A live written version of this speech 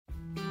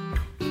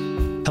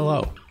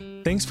Hello.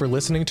 Thanks for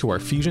listening to our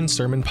Fusion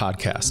Sermon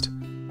Podcast.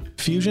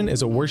 Fusion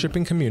is a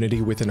worshiping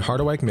community within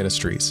Harderwyk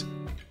Ministries.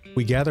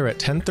 We gather at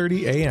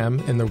 10:30 a.m.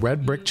 in the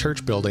Red Brick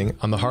Church building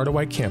on the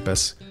Harderwyk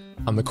campus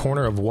on the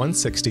corner of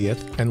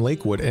 160th and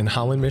Lakewood in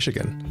Holland,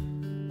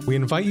 Michigan. We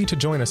invite you to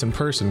join us in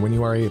person when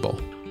you are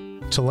able.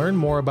 To learn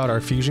more about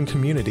our Fusion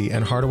community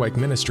and Harderwyk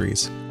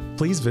Ministries,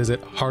 please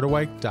visit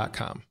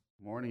harderwyk.com.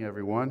 Good morning,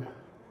 everyone.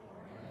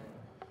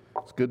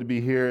 It's good to be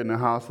here in the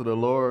house of the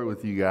Lord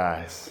with you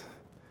guys.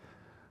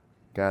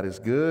 God is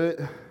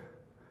good.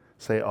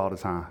 Say it all the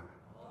time.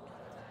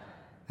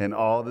 And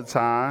all the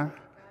time.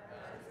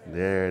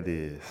 There it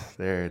is.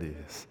 There it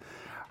is.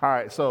 All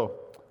right, so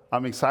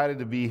I'm excited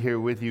to be here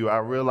with you. I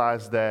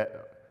realize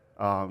that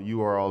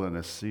you are all in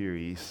a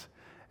series,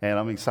 and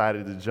I'm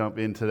excited to jump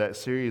into that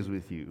series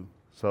with you.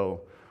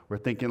 So we're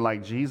thinking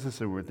like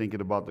Jesus, and we're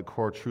thinking about the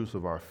core truths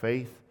of our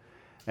faith.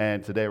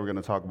 And today we're going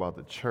to talk about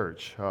the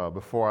church.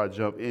 Before I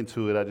jump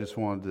into it, I just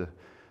wanted to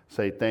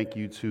say thank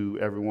you to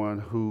everyone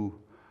who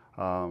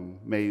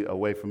made a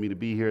way for me to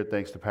be here.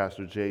 Thanks to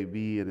Pastor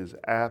JB in his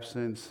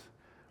absence.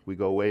 We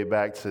go way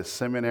back to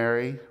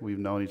seminary. We've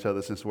known each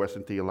other since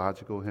Western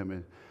Theological,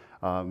 him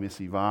and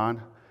Miss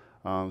Yvonne.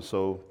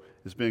 So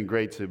it's been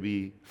great to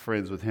be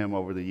friends with him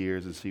over the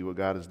years and see what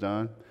God has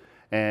done.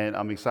 And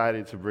I'm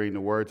excited to bring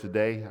the word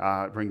today.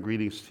 I bring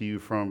greetings to you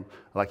from,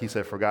 like he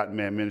said, Forgotten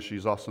Man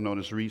Ministries, also known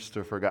as Reach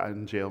to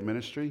Forgotten Jail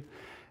Ministry.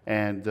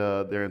 And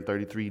they're in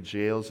 33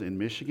 jails in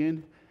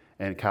Michigan,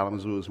 and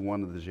Kalamazoo is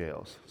one of the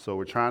jails. So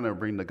we're trying to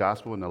bring the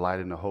gospel and the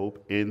light and the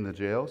hope in the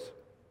jails,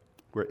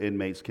 where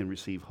inmates can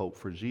receive hope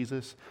for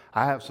Jesus.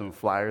 I have some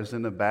flyers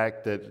in the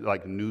back that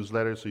like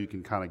newsletters, so you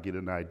can kind of get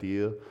an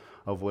idea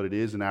of what it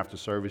is. And after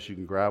service, you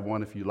can grab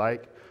one if you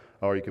like,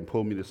 or you can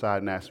pull me to the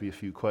side and ask me a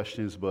few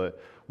questions.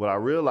 But what I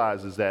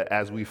realize is that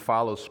as we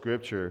follow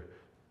Scripture,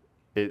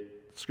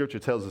 Scripture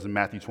tells us in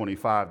Matthew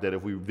 25 that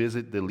if we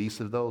visit the least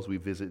of those, we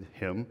visit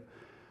Him.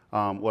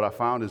 What I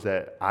found is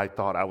that I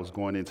thought I was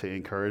going in to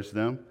encourage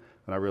them,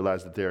 and I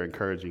realized that they're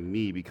encouraging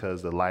me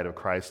because the light of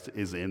Christ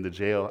is in the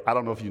jail. I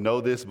don't know if you know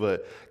this,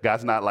 but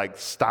God's not like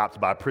stopped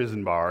by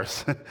prison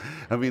bars.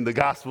 I mean, the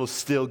gospel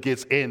still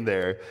gets in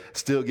there,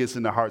 still gets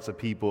in the hearts of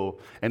people,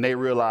 and they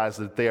realize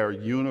that their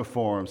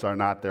uniforms are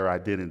not their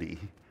identity.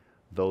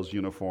 Those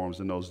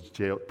uniforms and those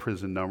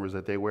prison numbers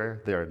that they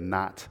wear, they're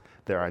not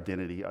their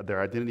identity.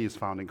 Their identity is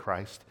found in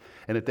Christ.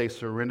 And if they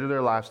surrender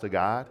their lives to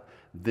God,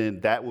 then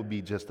that would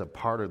be just a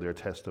part of their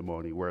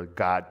testimony where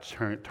God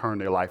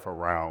turned their life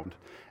around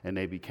and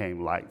they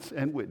became lights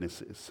and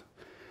witnesses.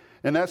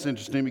 And that's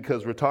interesting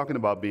because we're talking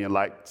about being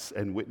lights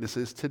and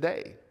witnesses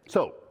today.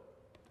 So,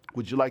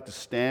 would you like to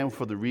stand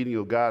for the reading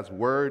of God's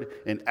word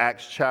in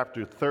Acts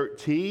chapter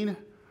 13?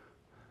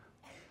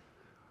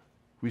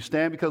 We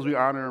stand because we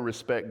honor and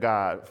respect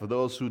God. For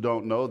those who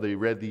don't know, they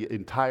read the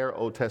entire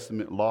Old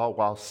Testament law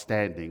while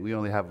standing. We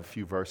only have a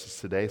few verses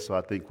today, so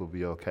I think we'll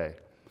be okay.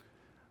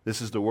 This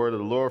is the word of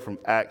the Lord from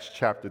Acts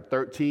chapter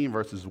 13,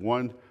 verses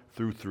 1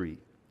 through 3.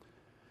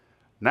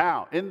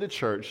 Now, in the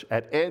church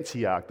at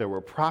Antioch, there were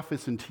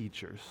prophets and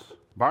teachers: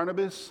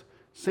 Barnabas,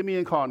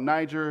 Simeon called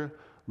Niger,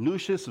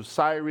 Lucius of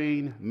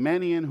Cyrene,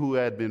 Manaen, who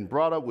had been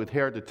brought up with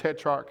Herod the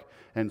Tetrarch,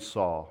 and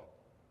Saul.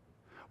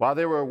 While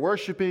they were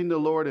worshiping the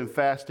Lord and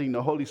fasting,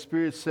 the Holy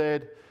Spirit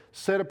said,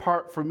 "Set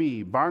apart for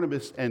me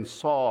Barnabas and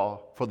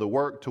Saul for the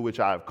work to which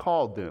I have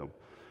called them."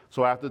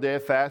 So after they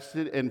had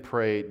fasted and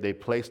prayed, they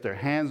placed their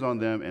hands on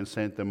them and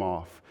sent them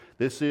off.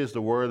 This is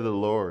the word of the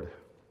Lord.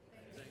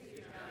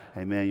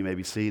 Amen. You may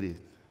be seated.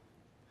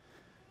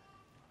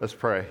 Let's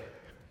pray.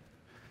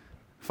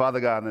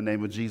 Father God, in the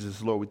name of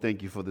Jesus, Lord, we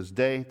thank you for this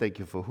day. Thank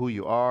you for who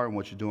you are and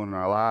what you're doing in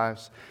our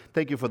lives.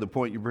 Thank you for the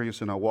point you bring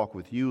us in our walk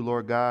with you,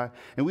 Lord God.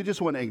 And we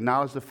just want to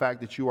acknowledge the fact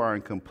that you are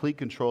in complete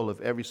control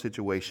of every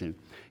situation.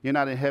 You're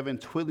not in heaven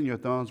twiddling your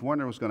thumbs,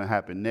 wondering what's going to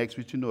happen next,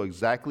 but you know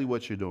exactly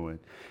what you're doing.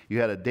 You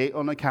had a date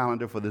on the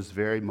calendar for this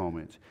very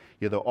moment.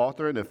 You're the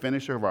author and the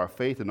finisher of our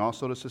faith and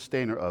also the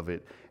sustainer of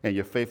it, and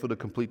you're faithful to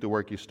complete the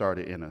work you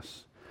started in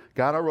us.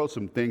 God, I wrote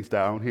some things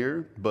down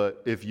here,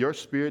 but if your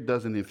spirit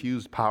doesn't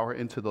infuse power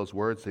into those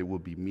words, they will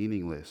be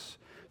meaningless.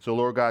 So,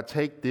 Lord God,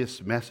 take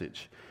this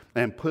message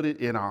and put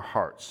it in our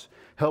hearts.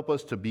 Help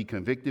us to be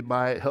convicted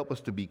by it. Help us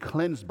to be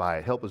cleansed by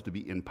it. Help us to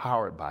be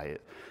empowered by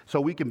it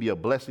so we can be a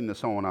blessing to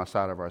someone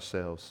outside of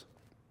ourselves.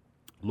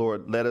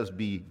 Lord, let us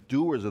be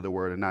doers of the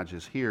word and not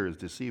just hearers,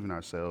 deceiving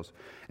ourselves.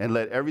 And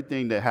let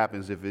everything that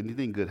happens, if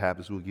anything good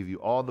happens, we'll give you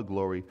all the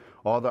glory,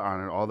 all the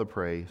honor, all the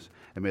praise.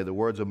 And may the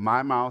words of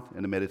my mouth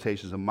and the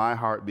meditations of my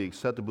heart be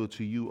acceptable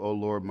to you, O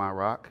Lord, my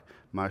rock,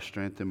 my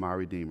strength, and my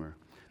redeemer.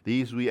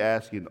 These we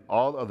ask, and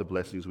all other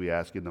blessings we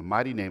ask in the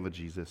mighty name of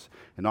Jesus.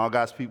 And all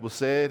God's people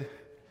said,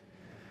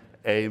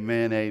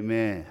 amen,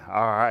 amen.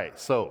 All right,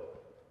 so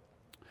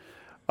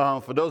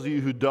for those of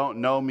you who don't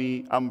know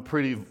me,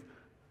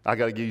 I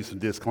got to give you some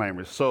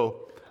disclaimers.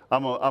 So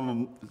I'm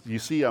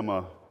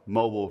a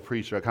mobile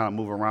preacher. I kind of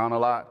move around a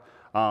lot,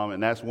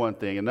 and that's one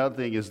thing. Another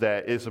thing is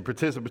that it's a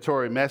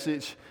participatory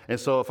message, and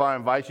so if I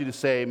invite you to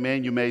say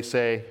amen, you may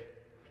say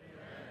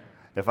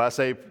If I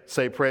say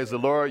praise the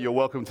Lord, you're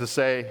welcome to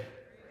say.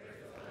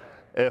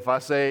 If I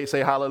say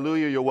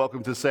hallelujah, you're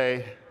welcome to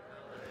say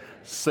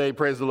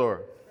praise the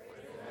Lord.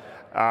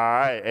 All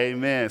right,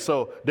 amen.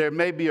 So there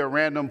may be a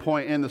random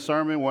point in the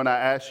sermon when I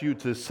ask you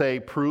to say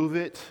prove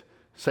it.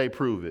 Say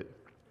prove it.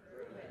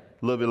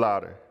 A little bit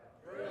louder.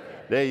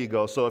 There you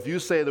go. So if you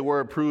say the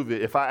word prove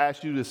it, if I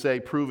ask you to say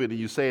prove it and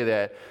you say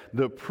that,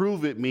 the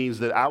prove it means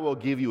that I will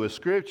give you a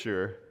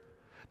scripture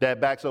that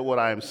backs up what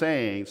I am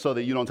saying so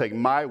that you don't take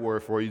my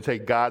word for it, you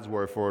take God's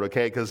word for it,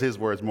 okay? Because his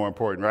word is more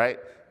important, right?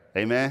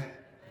 Amen?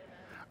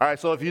 All right,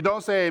 so if you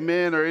don't say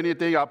amen or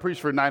anything, I'll preach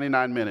for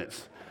 99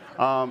 minutes.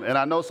 And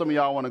I know some of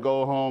y'all want to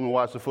go home and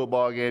watch the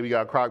football game. You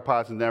got crock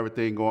pots and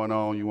everything going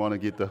on. You want to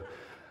get the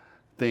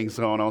things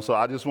going on. So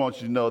I just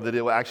want you to know that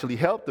it will actually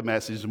help the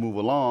message move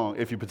along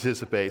if you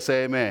participate.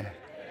 Say amen.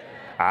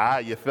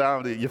 You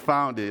found it. You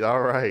found it.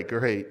 All right,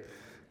 great.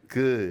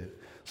 Good.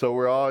 So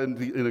we're all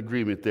in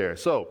agreement there.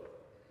 So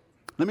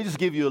let me just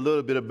give you a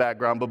little bit of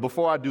background. But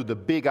before I do, the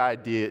big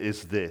idea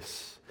is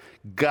this.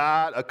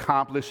 God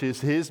accomplishes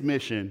his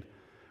mission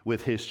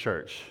with his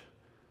church.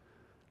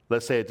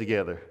 Let's say it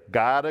together.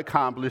 God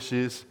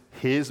accomplishes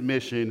his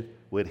mission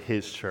with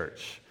his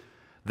church.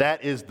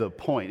 That is the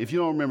point. If you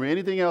don't remember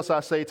anything else I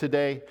say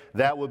today,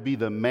 that would be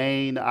the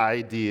main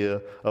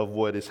idea of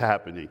what is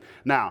happening.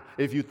 Now,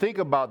 if you think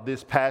about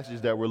this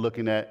passage that we're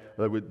looking at,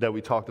 that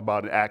we talked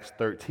about in Acts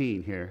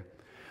 13 here,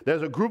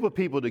 there's a group of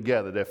people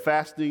together. They're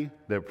fasting,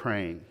 they're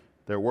praying,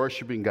 they're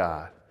worshiping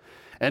God.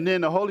 And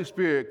then the Holy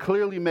Spirit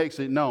clearly makes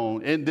it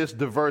known in this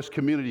diverse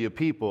community of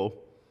people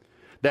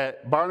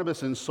that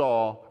Barnabas and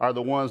Saul are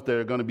the ones that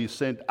are going to be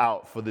sent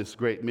out for this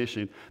great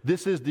mission.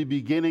 This is the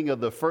beginning of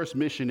the first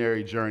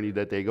missionary journey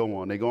that they go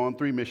on. They go on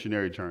 3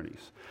 missionary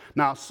journeys.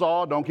 Now,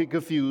 Saul, don't get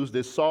confused,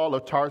 is Saul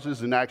of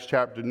Tarsus in Acts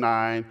chapter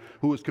 9,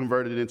 who was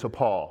converted into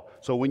Paul.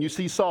 So when you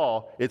see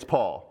Saul, it's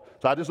Paul.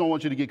 So I just don't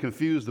want you to get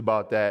confused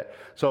about that.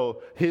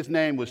 So his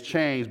name was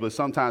changed, but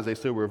sometimes they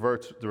still refer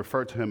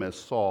to him as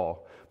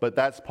Saul. But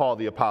that's Paul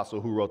the apostle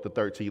who wrote the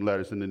 13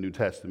 letters in the New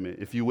Testament.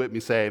 If you with me,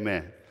 say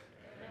amen.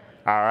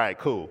 All right,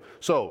 cool.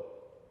 So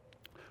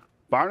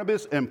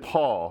Barnabas and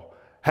Paul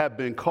have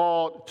been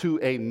called to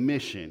a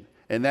mission,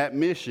 and that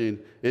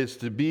mission is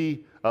to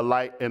be a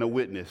light and a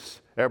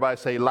witness. Everybody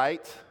say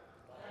light.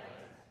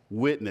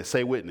 Witness.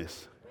 Say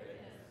witness.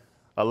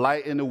 A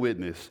light and a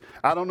witness.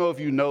 I don't know if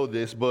you know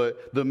this,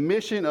 but the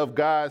mission of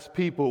God's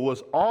people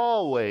was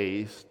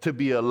always to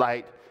be a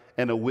light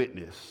and a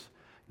witness.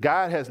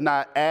 God has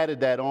not added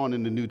that on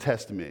in the New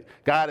Testament.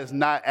 God has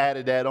not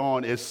added that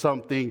on as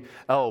something,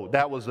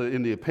 that was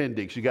in the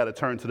appendix. You got to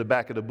turn to the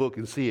back of the book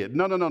and see it.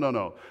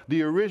 No.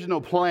 The original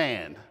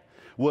plan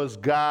was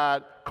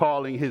God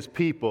calling his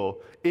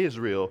people,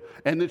 Israel,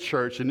 and the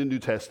church in the New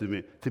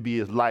Testament to be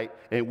his light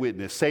and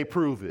witness. Say,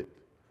 prove it.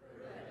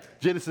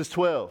 Genesis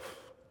 12,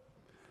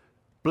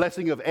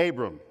 blessing of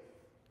Abram.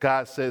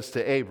 God says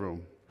to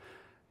Abram,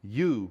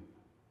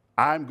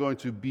 I'm going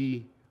to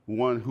be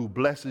one who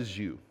blesses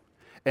you.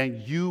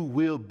 And you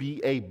will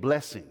be a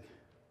blessing.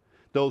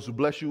 Those who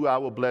bless you, I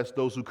will bless.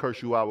 Those who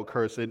curse you, I will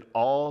curse. And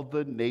all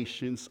the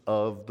nations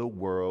of the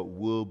world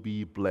will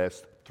be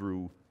blessed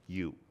through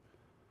you.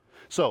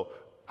 So,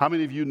 how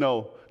many of you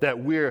know that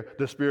we're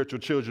the spiritual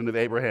children of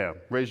Abraham?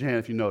 Raise your hand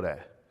if you know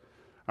that.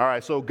 All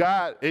right, so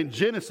God in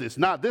Genesis,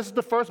 now this is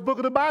the first book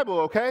of the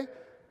Bible, okay?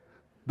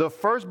 The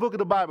first book of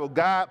the Bible,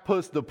 God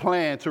puts the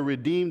plan to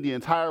redeem the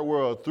entire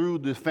world through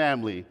the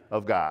family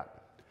of God.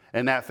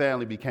 And that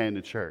family became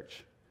the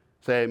church.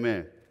 Say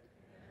amen.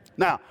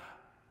 Now,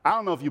 I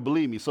don't know if you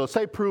believe me, so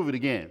say prove it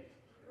again.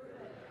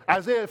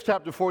 Isaiah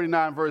chapter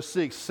 49, verse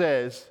 6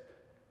 says,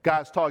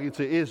 God's talking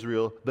to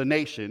Israel, the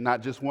nation,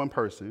 not just one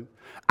person.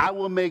 I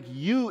will make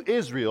you,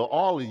 Israel,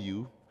 all of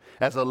you,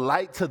 as a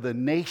light to the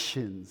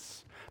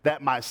nations,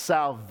 that my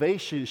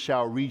salvation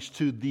shall reach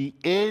to the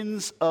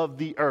ends of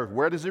the earth.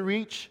 Where does it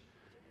reach?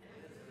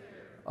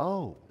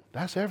 Oh,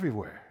 that's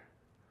everywhere.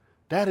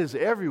 That is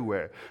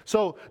everywhere.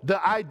 So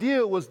the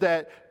idea was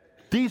that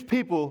these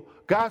people,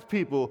 God's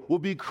people, will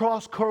be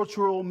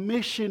cross-cultural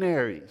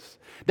missionaries.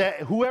 That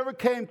whoever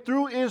came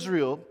through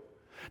Israel,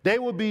 they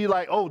would be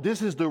like,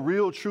 this is the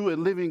real, true,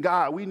 and living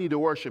God. We need to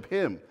worship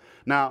him.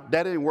 Now,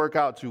 that didn't work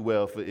out too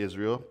well for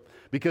Israel,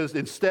 because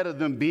instead of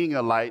them being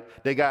a light,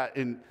 they got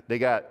it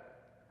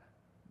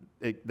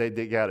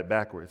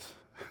backwards.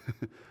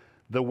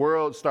 The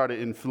world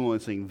started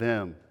influencing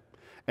them.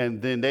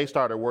 And then they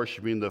started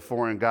worshiping the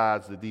foreign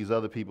gods that these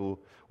other people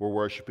were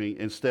worshiping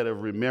instead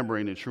of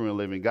remembering the true and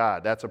living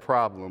God. That's a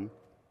problem.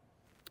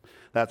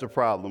 That's a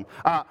problem.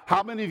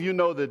 How many of you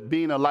know that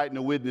being a light and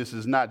a witness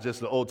is not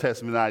just an Old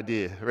Testament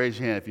idea? Raise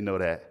your hand if you know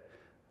that.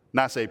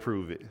 Not say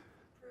prove it.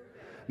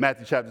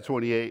 Matthew chapter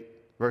 28,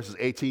 verses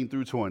 18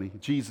 through 20.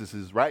 Jesus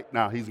is right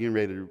now, he's getting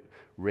ready to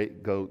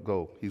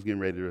go. He's getting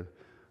ready to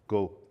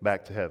go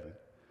back to heaven.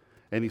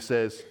 And he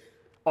says,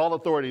 all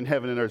authority in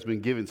heaven and earth has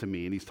been given to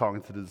me. And he's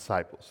talking to the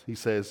disciples. He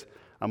says,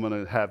 I'm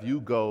going to have you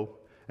go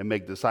and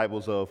make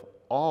disciples of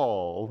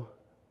all,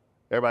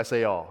 everybody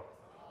say all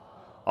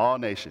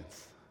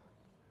nations.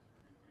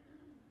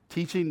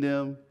 Teaching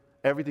them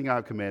everything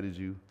I've commanded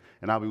you,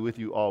 and I'll be with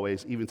you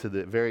always, even to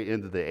the very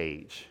end of the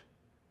age.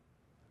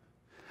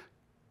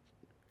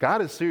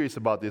 God is serious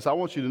about this. I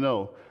want you to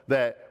know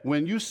that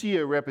when you see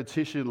a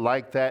repetition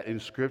like that in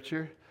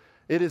Scripture,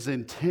 it is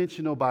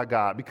intentional by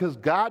God, because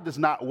God does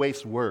not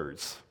waste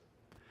words.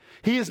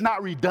 He is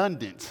not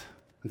redundant,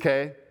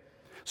 okay?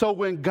 So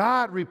when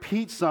God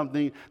repeats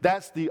something,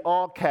 that's the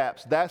all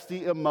caps, that's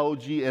the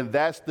emoji, and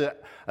that's the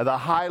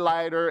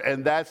highlighter,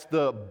 and that's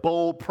the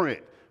bold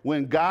print.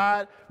 When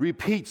God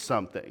repeats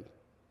something,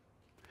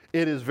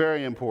 it is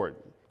very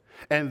important.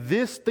 And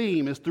this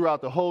theme is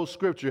throughout the whole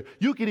Scripture.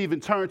 You can even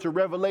turn to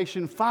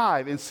Revelation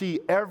 5 and see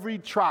every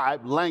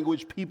tribe,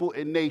 language, people,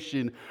 and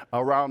nation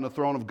around the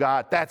throne of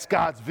God. That's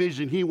God's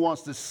vision. He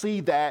wants to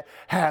see that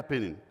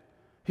happening.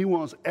 He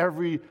wants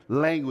every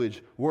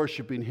language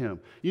worshiping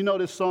him. You know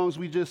the songs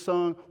we just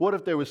sung? What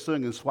if they were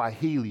sung in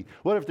Swahili?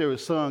 What if they were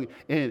sung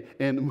in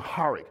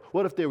Amharic?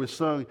 What if they were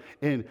sung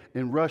in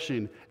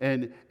Russian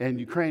and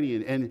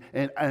Ukrainian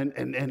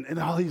and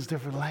all these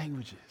different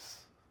languages?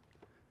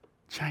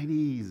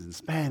 Chinese and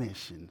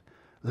Spanish and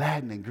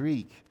Latin and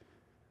Greek.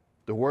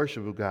 The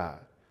worship of God.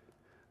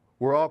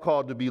 We're all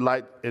called to be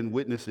light and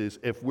witnesses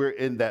if we're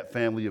in that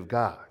family of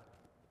God.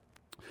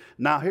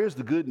 Now here's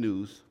the good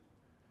news.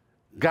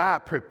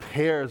 God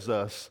prepares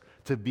us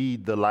to be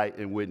the light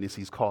and witness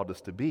he's called us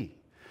to be.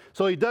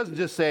 So he doesn't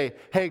just say,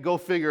 hey, go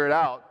figure it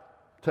out.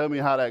 Tell me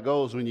how that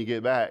goes when you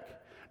get back.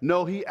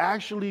 No, he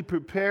actually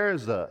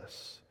prepares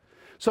us.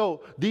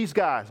 So these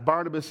guys,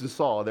 Barnabas and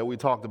Saul that we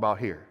talked about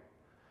here.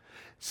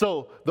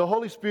 So the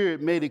Holy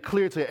Spirit made it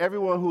clear to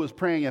everyone who was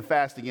praying and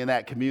fasting in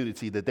that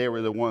community that they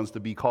were the ones to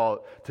be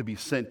called to be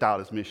sent out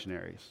as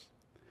missionaries.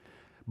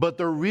 But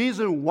the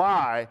reason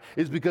why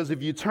is because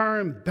if you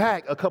turn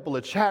back a couple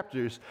of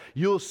chapters,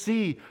 you'll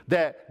see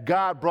that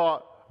God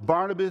brought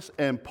Barnabas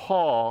and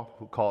Paul,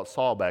 who called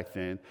Saul back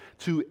then,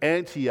 to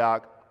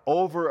Antioch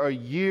over a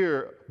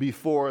year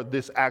before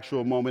this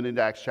actual moment in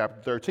Acts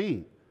chapter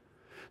 13.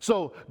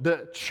 So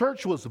the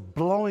church was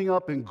blowing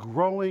up and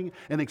growing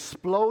and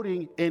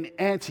exploding in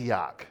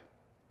Antioch.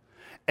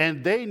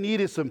 And they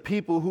needed some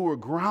people who were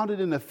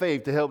grounded in the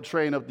faith to help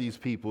train up these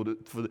people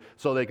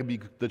so they could be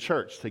the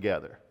church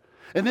together.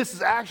 And this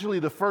is actually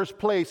the first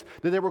place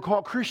that they were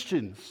called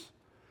Christians,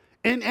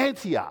 in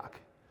Antioch.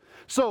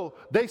 So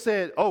they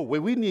said, oh, well,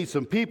 we need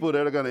some people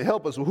that are going to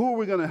help us. Well, who are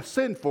we going to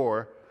send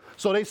for?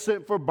 So they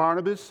sent for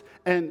Barnabas.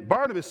 And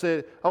Barnabas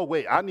said, oh,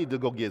 wait, I need to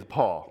go get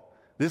Paul.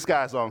 This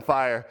guy's on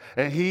fire,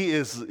 and he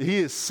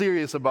is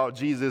serious about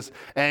Jesus.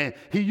 And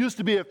he used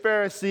to be a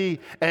Pharisee,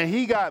 and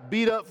he got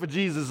beat up for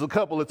Jesus a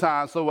couple of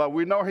times. So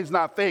we know he's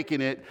not faking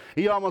it.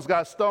 He almost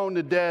got stoned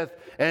to death.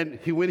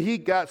 And when he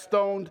got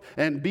stoned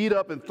and beat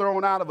up and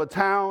thrown out of a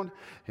town,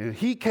 and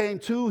he came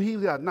to, he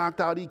got knocked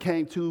out, he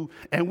came to,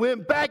 and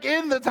went back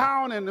in the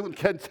town and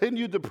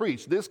continued to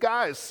preach. This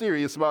guy is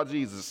serious about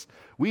Jesus.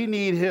 We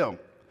need him.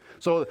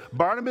 So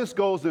Barnabas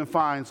goes and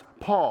finds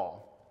Paul.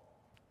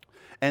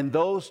 And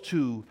those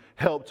two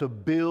help to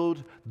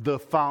build the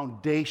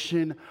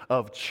foundation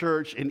of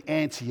church in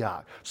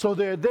Antioch. So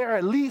they're there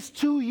at least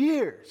 2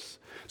 years.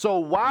 So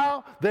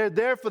while they're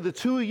there for the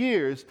 2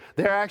 years,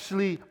 they're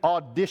actually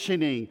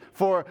auditioning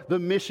for the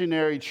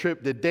missionary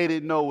trip that they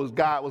didn't know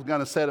God was going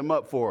to set them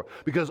up for.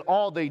 Because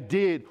all they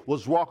did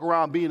was walk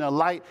around being a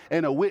light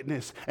and a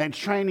witness and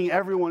training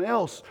everyone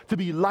else to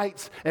be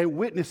lights and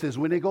witnesses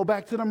when they go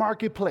back to the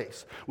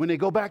marketplace, when they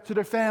go back to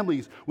their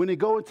families, when they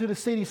go into the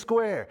city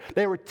square.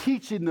 They were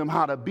teaching them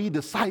how to be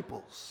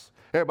disciples.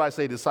 Everybody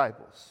say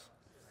disciples.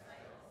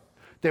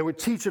 They were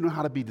teaching them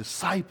how to be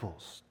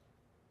disciples.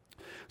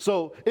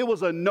 So it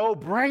was a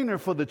no-brainer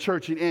for the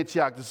church in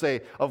Antioch to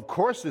say, of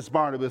course it's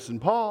Barnabas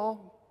and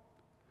Paul,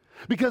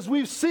 because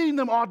we've seen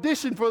them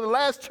audition for the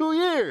last 2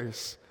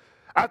 years.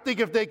 I think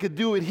if they could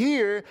do it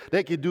here,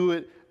 they could do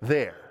it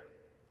there.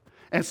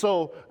 And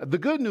so the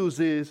good news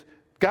is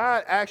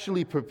God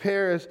actually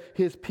prepares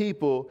his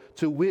people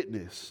to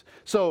witness.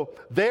 So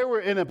they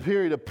were in a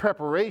period of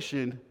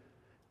preparation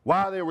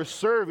while they were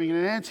serving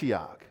in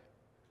Antioch.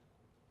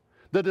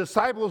 The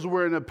disciples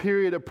were in a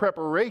period of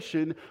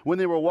preparation when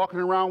they were walking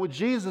around with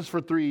Jesus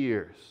for 3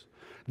 years.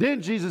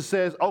 Then Jesus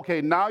says, okay,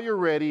 now you're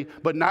ready,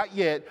 but not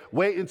yet.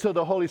 Wait until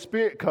the Holy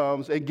Spirit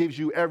comes and gives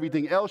you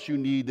everything else you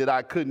need that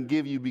I couldn't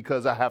give you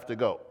because I have to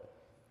go.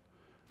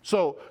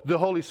 So the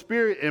Holy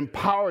Spirit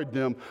empowered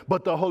them,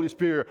 but the Holy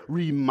Spirit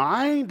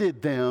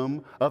reminded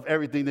them of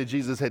everything that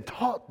Jesus had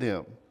taught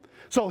them.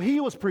 So he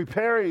was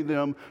preparing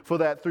them for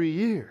that 3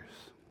 years.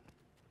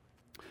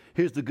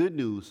 Here's the good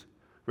news.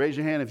 Raise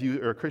your hand if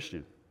you are a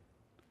Christian.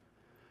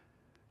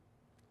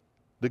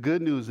 The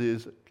good news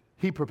is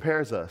he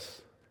prepares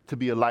us to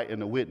be a light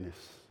and a witness.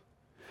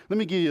 Let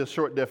me give you a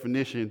short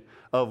definition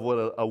of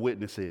what a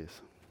witness is.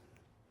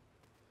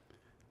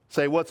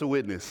 Say, what's a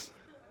witness?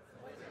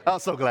 I'm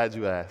so glad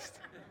you asked.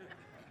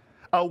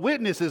 A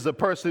witness is a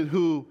person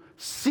who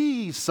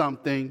sees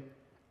something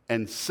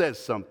and says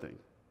something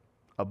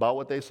about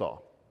what they saw.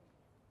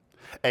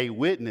 A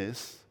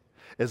witness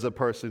is a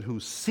person who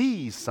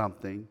sees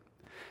something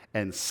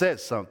and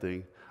says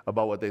something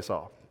about what they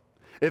saw.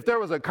 If there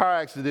was a car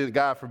accident,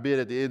 God forbid,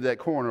 at the end of that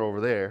corner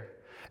over there,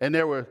 and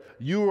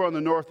you were on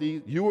the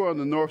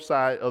north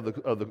side of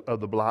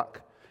the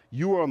block,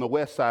 you were on the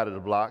west side of the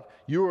block,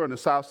 you were on the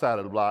south side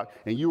of the block,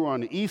 and you were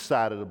on the east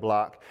side of the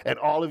block, and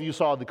all of you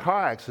saw the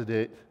car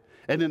accident,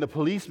 and then the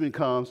policeman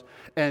comes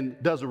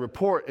and does a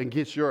report and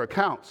gets your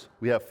accounts.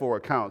 We have 4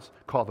 accounts,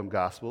 call them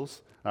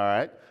Gospels, all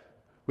right?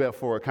 We have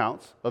 4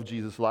 accounts of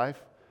Jesus'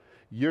 life.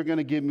 You're going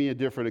to give me a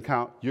different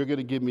account. You're going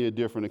to give me a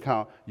different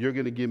account. You're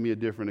going to give me a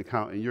different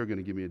account, and you're going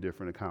to give me a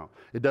different account.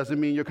 It doesn't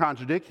mean you're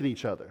contradicting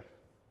each other.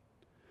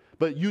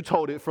 But you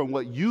told it from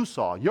what you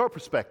saw, your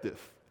perspective.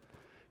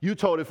 You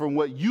told it from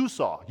what you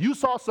saw. You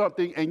saw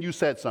something and you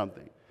said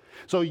something.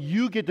 So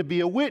you get to be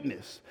a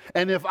witness.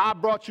 And if I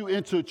brought you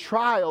into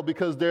trial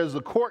because there's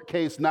a court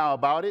case now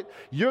about it,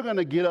 you're going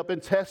to get up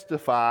and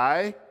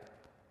testify.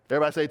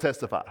 Everybody say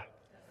testify.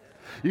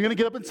 You're going to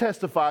get up and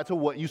testify to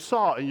what you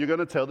saw, and you're going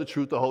to tell the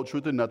truth, the whole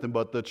truth, and nothing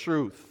but the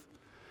truth.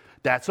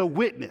 That's a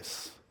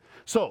witness.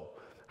 So,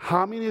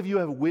 how many of you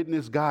have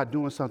witnessed God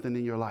doing something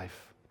in your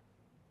life?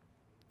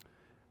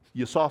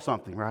 You saw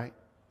something, right?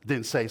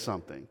 Then say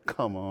something.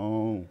 Come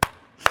on.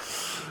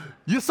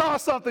 You saw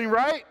something,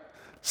 right?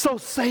 So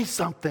say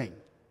something.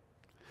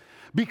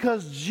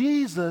 Because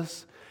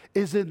Jesus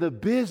is in the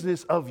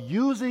business of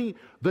using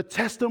the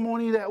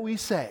testimony that we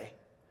say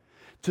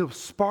to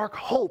spark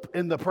hope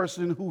in the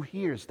person who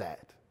hears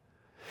that.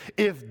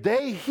 If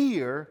they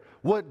hear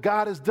what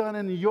God has done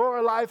in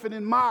your life and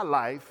in my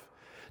life,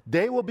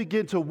 they will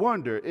begin to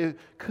wonder,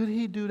 could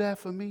he do that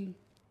for me?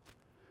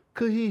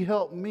 Could he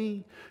help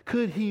me?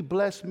 Could he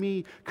bless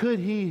me? Could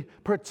he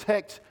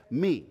protect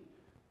me?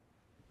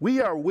 We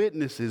are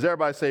witnesses.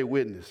 Everybody say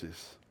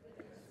witnesses.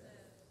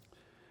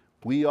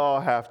 We all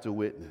have to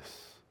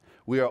witness.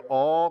 We are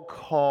all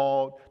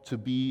called to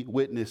be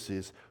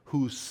witnesses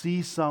who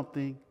see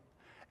something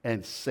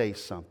and say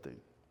something.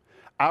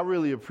 I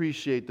really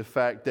appreciate the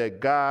fact that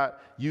God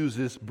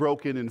uses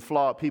broken and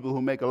flawed people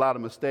who make a lot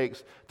of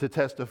mistakes to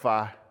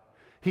testify.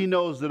 He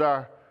knows that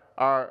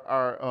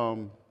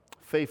our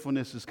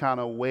faithfulness is kind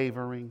of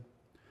wavering,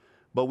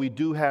 but we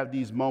do have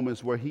these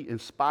moments where he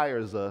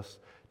inspires us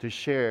to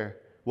share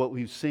what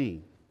we've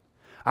seen.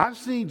 I've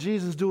seen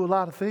Jesus do a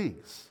lot of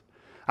things.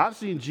 I've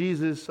seen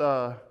Jesus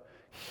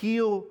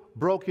heal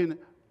broken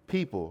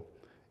people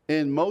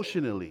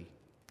emotionally.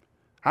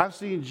 I've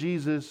seen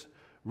Jesus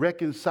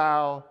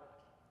reconcile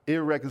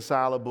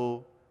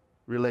irreconcilable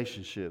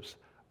relationships.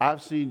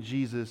 I've seen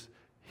Jesus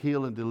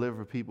heal and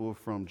deliver people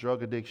from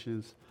drug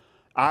addictions.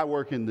 I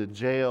work in the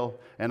jail,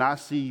 and I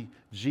see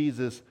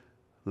Jesus'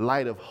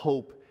 light of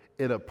hope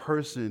in a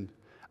person.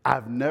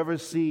 I've never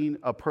seen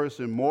a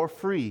person more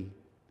free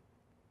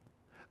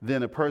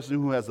than a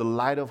person who has the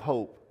light of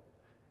hope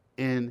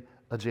in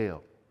a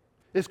jail.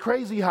 It's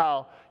crazy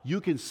how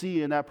you can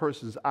see in that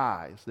person's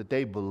eyes that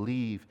they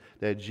believe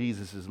that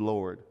Jesus is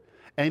Lord.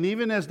 And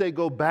even as they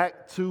go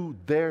back to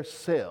their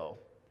cell,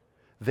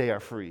 they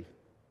are free.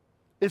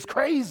 It's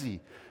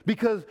crazy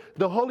because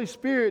the Holy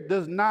Spirit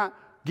does not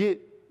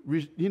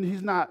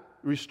he's not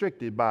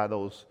restricted by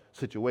those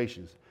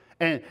situations.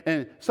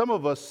 And some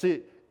of us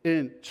sit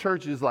in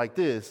churches like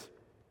this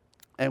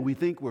and we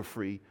think we're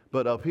free,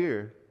 but up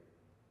here,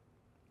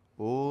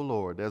 oh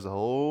Lord, there's a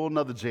whole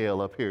nother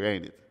jail up here,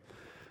 ain't it?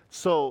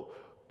 So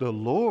the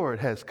Lord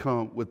has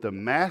come with the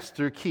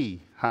master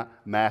key.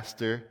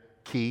 Master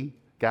key.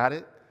 Got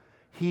it?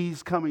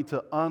 He's coming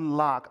to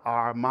unlock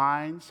our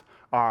minds,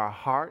 our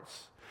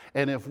hearts.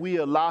 And if we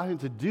allow him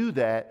to do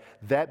that,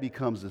 that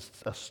becomes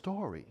a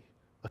story,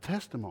 a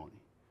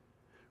testimony.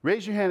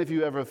 Raise your hand if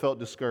you ever felt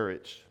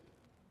discouraged.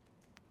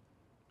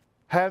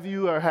 Have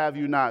you or have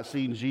you not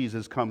seen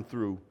Jesus come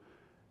through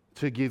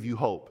to give you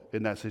hope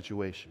in that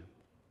situation?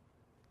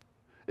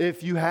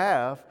 If you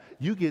have,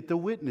 you get the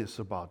witness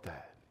about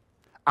that.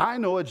 I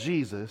know a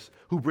Jesus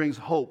who brings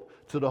hope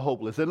to the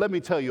hopeless. And let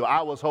me tell you,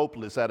 I was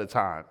hopeless at a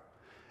time.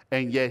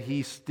 And yet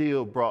he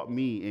still brought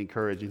me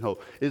encouraging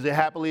hope. Is it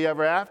happily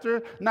ever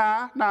after?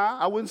 Nah,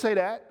 I wouldn't say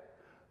that.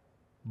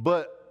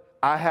 But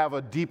I have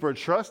a deeper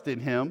trust in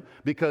him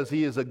because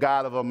he is a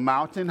God of a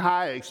mountain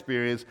high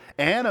experience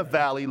and a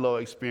valley low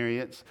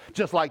experience.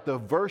 Just like the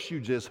verse you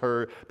just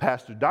heard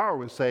Pastor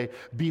Darrell say,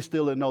 be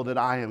still and know that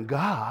I am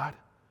God.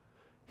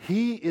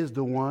 He is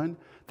the one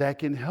that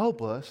can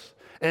help us.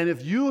 And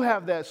if you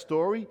have that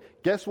story,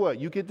 guess what?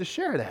 You get to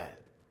share that.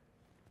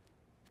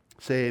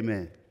 Say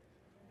amen.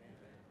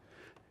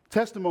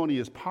 Testimony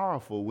is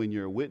powerful when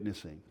you're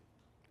witnessing.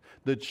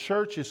 The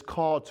church is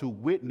called to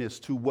witness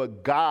to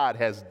what God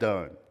has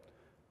done.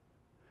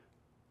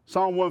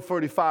 Psalm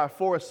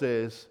 145:4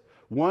 says,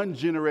 one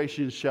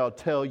generation shall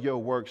tell your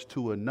works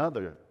to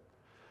another,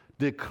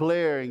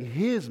 declaring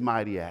his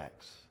mighty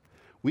acts.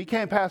 We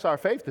can't pass our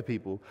faith to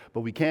people,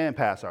 but we can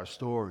pass our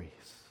stories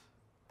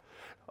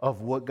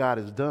of what God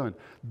has done.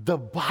 The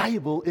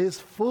Bible is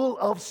full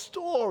of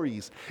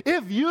stories.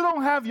 If you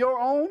don't have your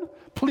own,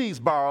 please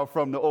borrow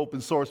from the open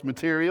source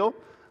material.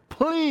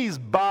 Please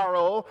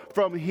borrow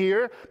from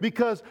here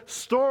because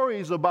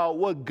stories about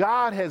what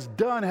God has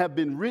done have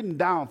been written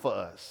down for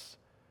us.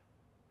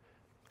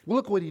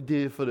 Look what he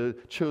did for the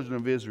children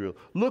of Israel.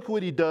 Look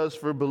what he does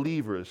for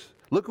believers.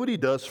 Look what he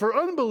does for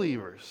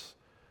unbelievers.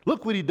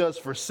 Look what he does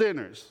for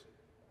sinners.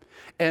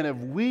 And if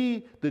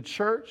we, the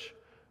church,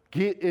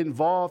 get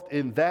involved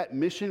in that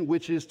mission,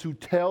 which is to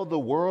tell the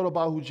world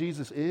about who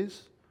Jesus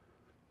is,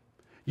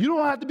 you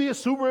don't have to be a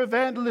super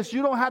evangelist.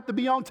 You don't have to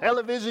be on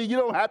television. You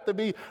don't have to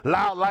be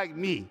loud like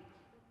me.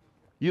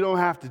 You don't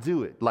have to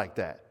do it like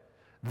that.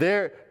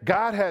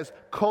 God has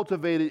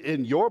cultivated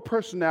in your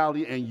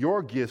personality and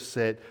your gift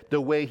set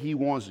the way he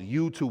wants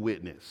you to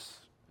witness.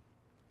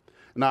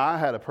 Now, I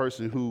had a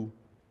person who,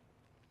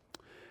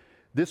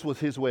 this was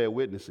his way of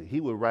witnessing.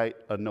 He would write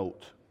a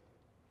note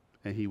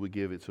and he would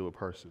give it to a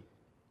person.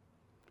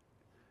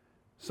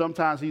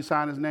 Sometimes he'd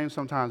sign his name,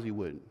 sometimes he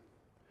wouldn't.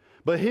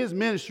 But his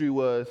ministry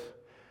was,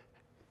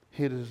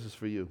 here, this is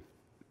for you.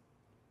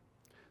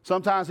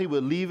 Sometimes he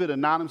would leave it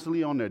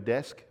anonymously on their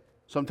desk.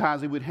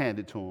 Sometimes he would hand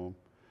it to them.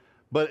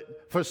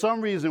 But for some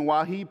reason,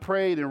 while he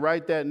prayed and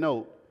write that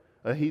note,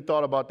 he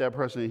thought about that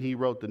person and he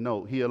wrote the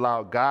note. He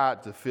allowed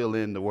God to fill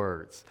in the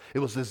words. It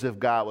was as if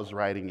God was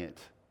writing it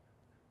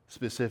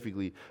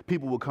specifically.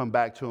 People would come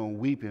back to him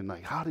weeping,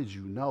 like, how did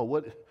you know?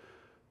 What?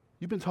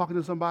 You've been talking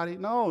to somebody?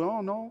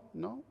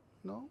 No.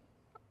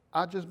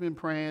 I've just been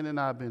praying and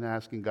I've been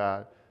asking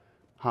God,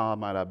 how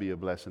might I be a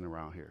blessing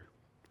around here?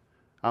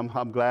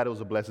 I'm glad it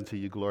was a blessing to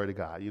you. Glory to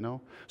God, you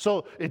know?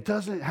 So it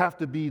doesn't have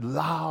to be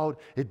loud.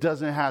 It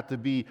doesn't have to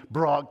be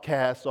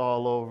broadcast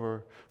all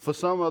over. For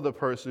some other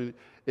person,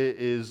 it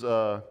is,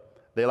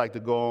 they like to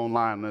go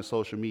online on their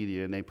social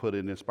media and they put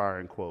an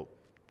inspiring quote.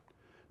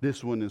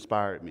 This one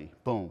inspired me.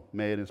 Boom,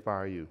 may it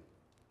inspire you.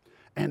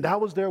 And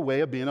that was their way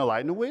of being a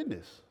light and a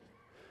witness.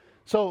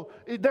 So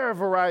there are a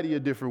variety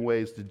of different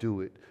ways to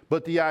do it.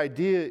 But the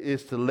idea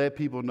is to let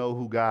people know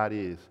who God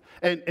is.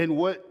 And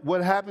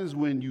what happens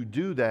when you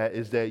do that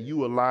is that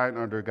you align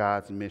under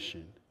God's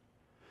mission.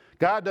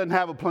 God doesn't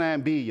have a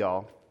plan B,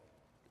 y'all.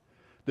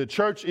 The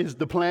church is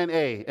the plan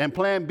A. And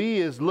plan B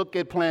is look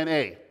at plan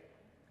A.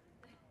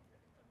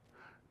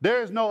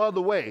 There is no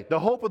other way. The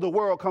hope of the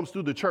world comes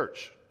through the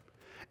church.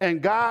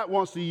 And God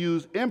wants to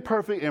use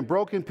imperfect and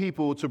broken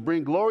people to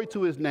bring glory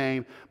to his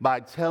name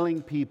by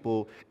telling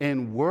people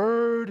in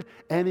word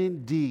and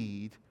in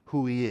deed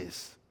who he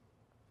is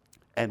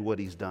and what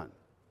he's done.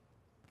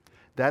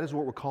 That is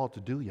what we're called to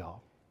do,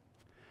 y'all.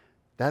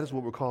 That is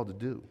what we're called to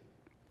do.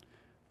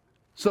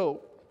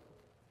 So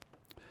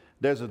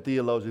there's a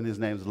theologian, his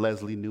name is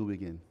Leslie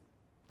Newbigin.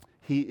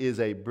 He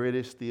is a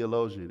British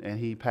theologian, and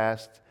he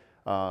passed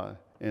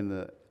in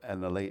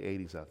the late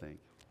 80s, I think.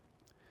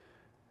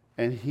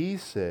 And he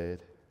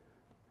said,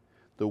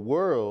 the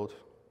world,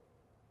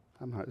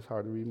 it's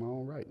hard to read my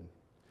own writing.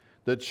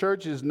 The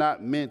church is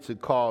not meant to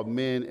call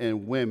men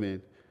and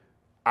women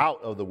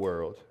out of the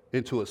world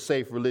into a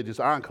safe religious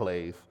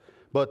enclave,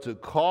 but to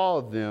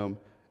call them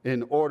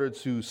in order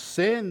to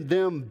send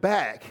them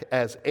back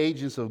as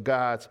agents of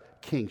God's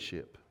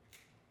kingship.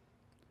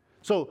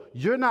 So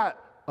you're not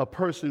a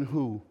person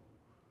who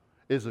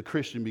is a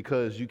Christian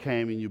because you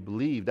came and you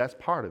believe. That's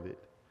part of it.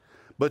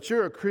 But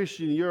you're a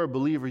Christian, you're a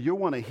believer, you're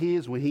one of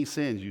his when he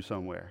sends you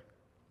somewhere.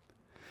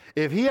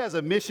 If he has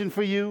a mission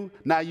for you,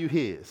 now you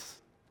his,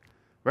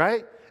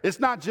 right? It's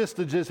not just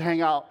to just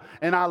hang out,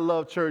 and I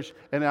love church,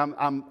 and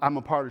I'm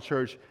a part of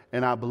church,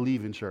 and I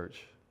believe in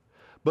church.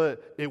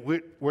 But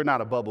we're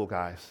not a bubble,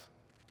 guys.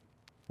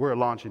 We're a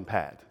launching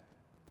pad.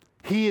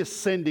 He is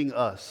sending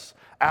us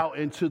out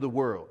into the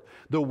world.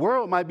 The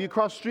world might be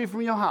across the street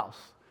from your house.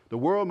 The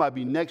world might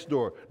be next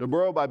door. The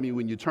world might be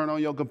when you turn on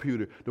your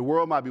computer. The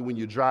world might be when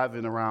you're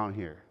driving around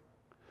here.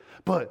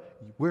 But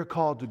we're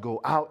called to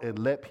go out and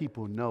let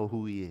people know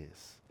who he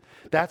is.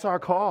 That's our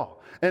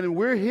call. And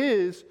we're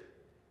his.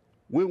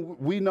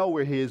 We know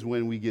we're his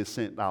when we get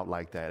sent out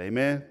like that.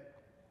 Amen?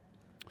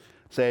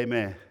 Say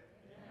amen. Amen.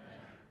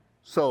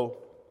 So,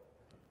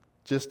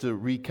 just to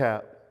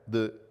recap,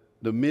 the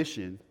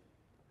mission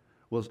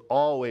was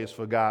always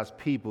for God's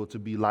people to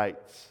be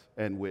lights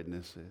and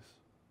witnesses.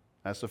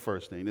 That's the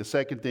first thing. The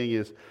second thing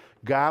is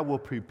God will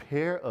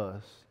prepare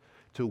us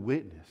to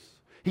witness.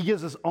 He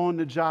gives us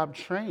on-the-job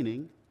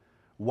training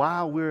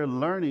while we're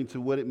learning to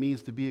what it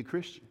means to be a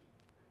Christian.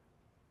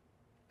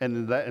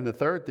 And the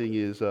third thing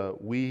is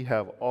we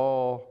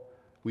all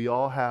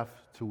have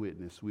to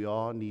witness. We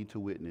all need to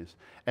witness.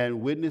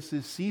 And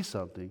witnesses see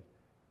something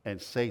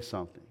and say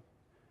something.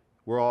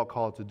 We're all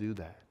called to do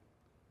that.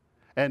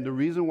 And the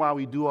reason why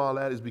we do all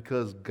that is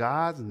because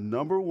God's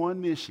number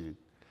one mission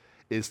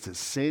is to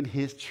send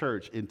his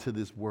church into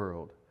this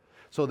world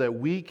so that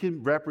we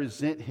can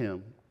represent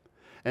him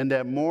and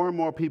that more and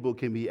more people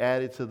can be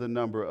added to the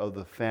number of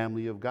the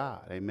family of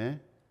God.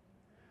 Amen?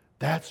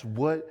 That's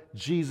what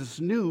Jesus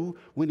knew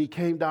when he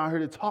came down here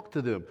to talk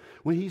to them.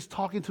 When he's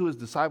talking to his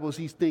disciples,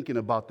 he's thinking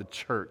about the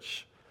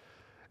church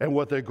and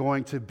what they're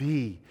going to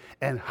be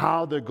and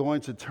how they're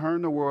going to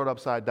turn the world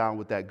upside down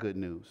with that good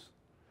news.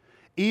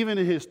 Even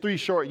in his 3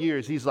 short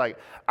years, he's like,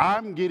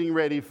 I'm getting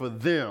ready for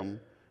them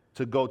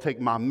to go take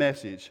my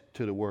message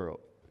to the world.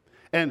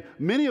 And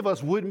many of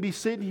us wouldn't be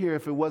sitting here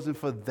if it wasn't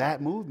for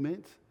that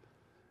movement.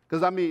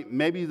 Because,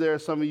 maybe there are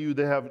some of you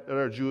that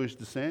are Jewish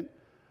descent,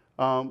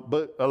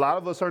 but a lot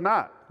of us are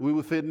not. We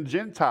would fit in the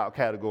Gentile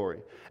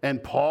category.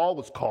 And Paul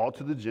was called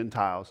to the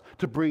Gentiles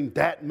to bring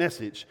that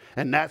message.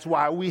 And that's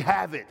why we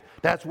have it.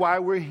 That's why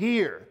we're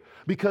here.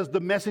 Because the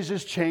message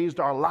has changed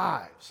our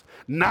lives.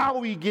 Now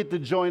we get to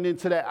join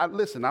into that. I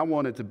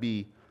want it to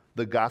be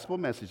the gospel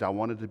message. I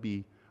want it to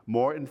be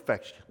more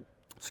infectious.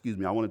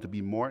 I want it to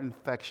be more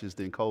infectious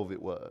than COVID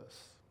was.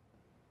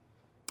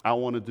 I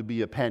want it to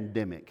be a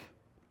pandemic.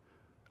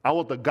 I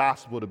want the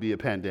gospel to be a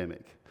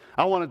pandemic.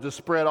 I want it to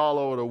spread all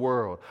over the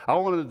world. I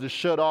want it to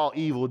shut all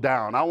evil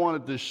down. I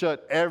want it to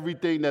shut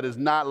everything that is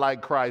not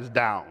like Christ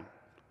down.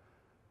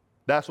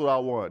 That's what I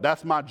want.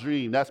 That's my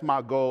dream. That's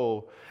my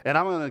goal. And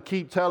I'm going to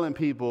keep telling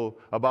people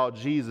about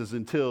Jesus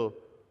until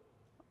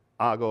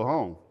I go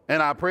home.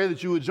 And I pray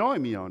that you would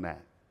join me on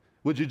that.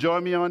 Would you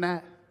join me on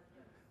that?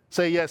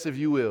 Say yes if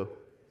you will.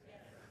 Yes.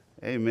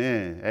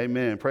 Amen.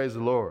 Amen. Praise the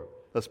Lord.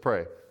 Let's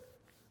pray.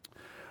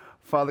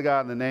 Father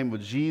God, in the name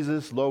of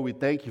Jesus, Lord, we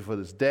thank you for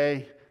this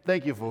day.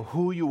 Thank you for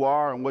who you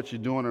are and what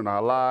you're doing in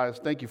our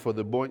lives. Thank you for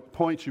the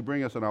points you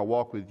bring us in our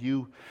walk with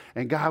you.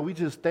 And God, we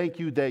just thank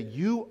you that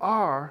you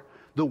are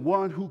the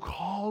one who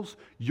calls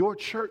your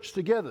church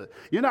together.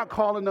 You're not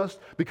calling us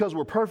because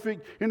we're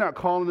perfect. You're not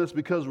calling us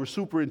because we're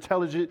super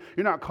intelligent.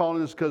 You're not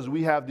calling us because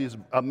we have this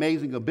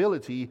amazing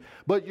ability,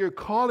 but you're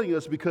calling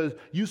us because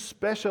you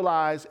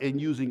specialize in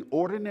using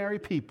ordinary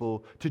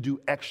people to do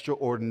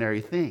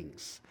extraordinary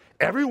things.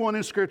 Everyone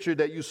in Scripture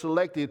that you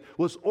selected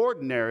was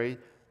ordinary,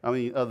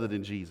 other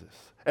than Jesus.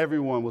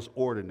 Everyone was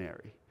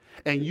ordinary.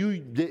 And you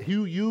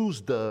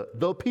used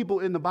the people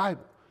in the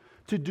Bible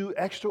to do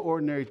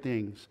extraordinary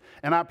things.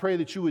 And I pray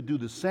that you would do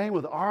the same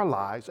with our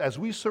lives as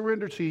we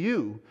surrender to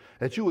you,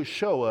 that you would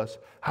show us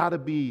how to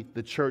be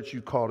the church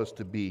you called us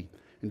to be.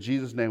 In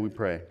Jesus' name we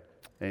pray.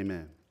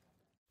 Amen.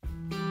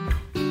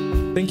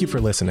 Thank you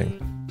for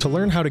listening. To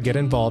learn how to get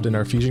involved in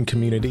our Fusion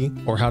community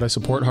or how to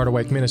support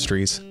Harderwyk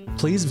Ministries,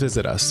 please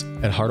visit us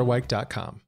at harderwyk.com.